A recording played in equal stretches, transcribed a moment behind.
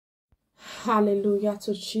Hallelujah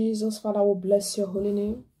to Jesus. Father, we bless your holy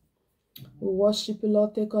name. We worship you,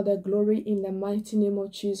 Lord. Take all the glory in the mighty name of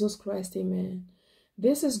Jesus Christ. Amen.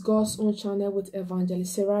 This is God's own channel with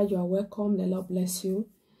Evangelist Sarah. You are welcome. The Lord bless you.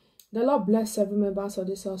 The Lord bless every member of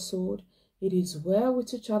this household. It is well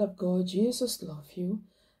with you, child of God. Jesus love you.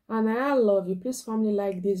 And I love you. Please, family,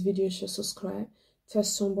 like this video, share, subscribe. Tell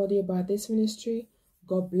somebody about this ministry.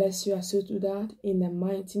 God bless you as you do that. In the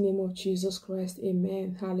mighty name of Jesus Christ.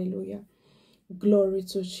 Amen. Hallelujah. Glory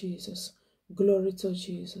to Jesus. Glory to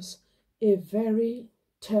Jesus. A very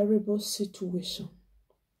terrible situation.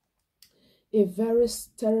 A very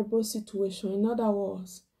terrible situation. In other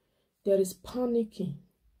words, there is panicking.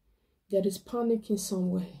 There is panicking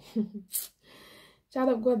somewhere. Child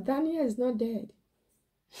of God, Daniel is not dead.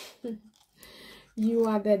 You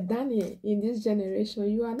are the Daniel in this generation.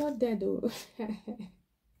 You are not dead, though.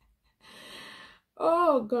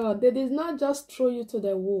 Oh God, they did not just throw you to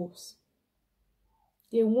the wolves.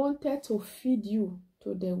 They wanted to feed you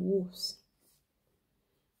to the wolves.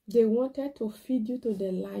 They wanted to feed you to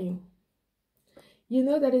the lion. You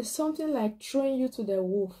know, there is something like throwing you to the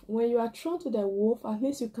wolf. When you are thrown to the wolf, at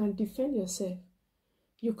least you can defend yourself.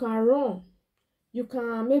 You can run. You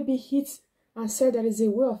can maybe hit and say there is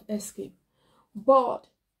a way of escape. But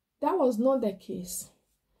that was not the case.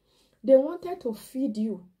 They wanted to feed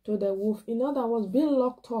you to the wolf. In other words, being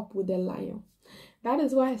locked up with the lion. That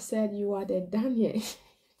is why I said you are the Daniel.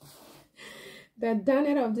 The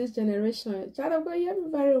Daniel of this generation. Child of God, you hear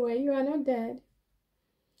me very well. You are not dead.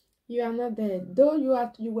 You are not dead. Though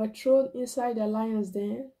you were thrown inside the lion's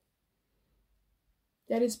den,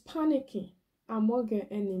 there is panicking among your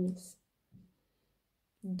enemies.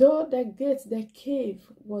 Though the gate, the cave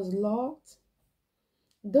was locked,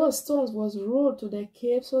 those stones was rolled to the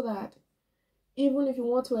cave so that even if you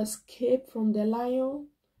want to escape from the lion,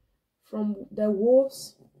 from the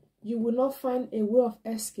wolves, you will not find a way of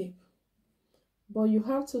escape. But you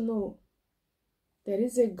have to know there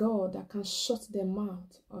is a God that can shut the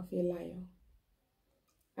mouth of a lion.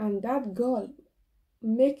 And that God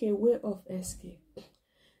make a way of escape.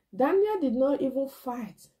 Daniel did not even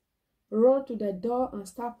fight, run to the door and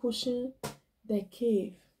start pushing the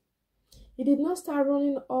cave. He did not start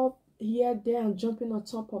running up here, there, and jumping on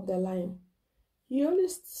top of the lion. He only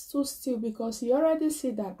stood still because he already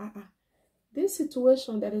see that this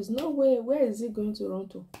situation, there is no way. Where is he going to run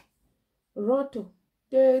to? Run to.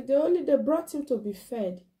 They brought him to be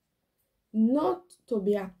fed, not to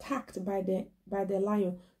be attacked by the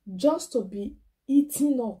lion, just to be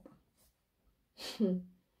eaten up.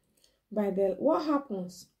 What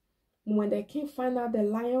happens when the king find out the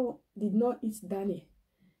lion did not eat Daniel?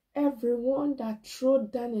 Everyone that threw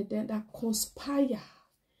Daniel there, that conspired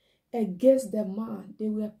against the man, they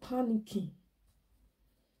were panicking.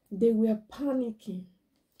 They were panicking.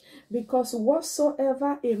 Because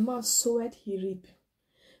whatsoever a man soweth, he reap.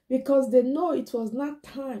 Because they know it was not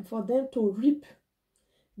time for them to reap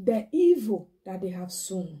the evil that they have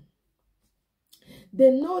sown.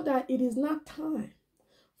 They know that it is not time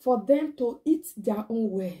for them to eat their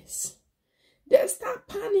own ways. They start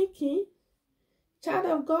panicking. Child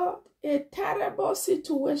of God, a terrible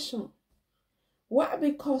situation. Why?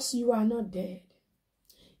 Because you are not dead.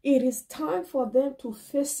 It is time for them to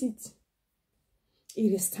face it.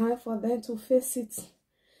 It is time for them to face it.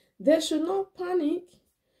 They should not panic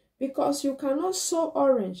because you cannot sow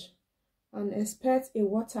orange and expect a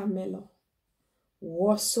watermelon.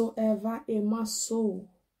 Whatsoever a man sow,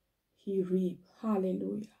 he reap.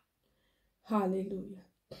 Hallelujah. Hallelujah.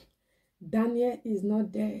 Daniel is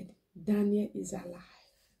not dead. Daniel is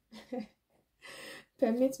alive.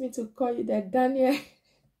 Permit me to call you the Daniel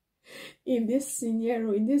in this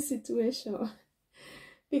scenario, in this situation.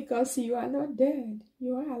 Because you are not dead.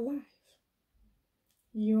 You are alive.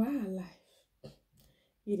 You are alive.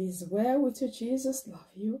 It is well with you. Jesus love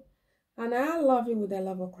you. And I love you with the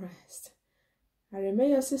love of Christ. I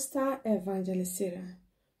remain your sister, Evangelist Sarah.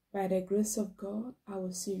 By the grace of God, I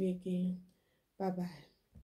will see you again. Bye-bye.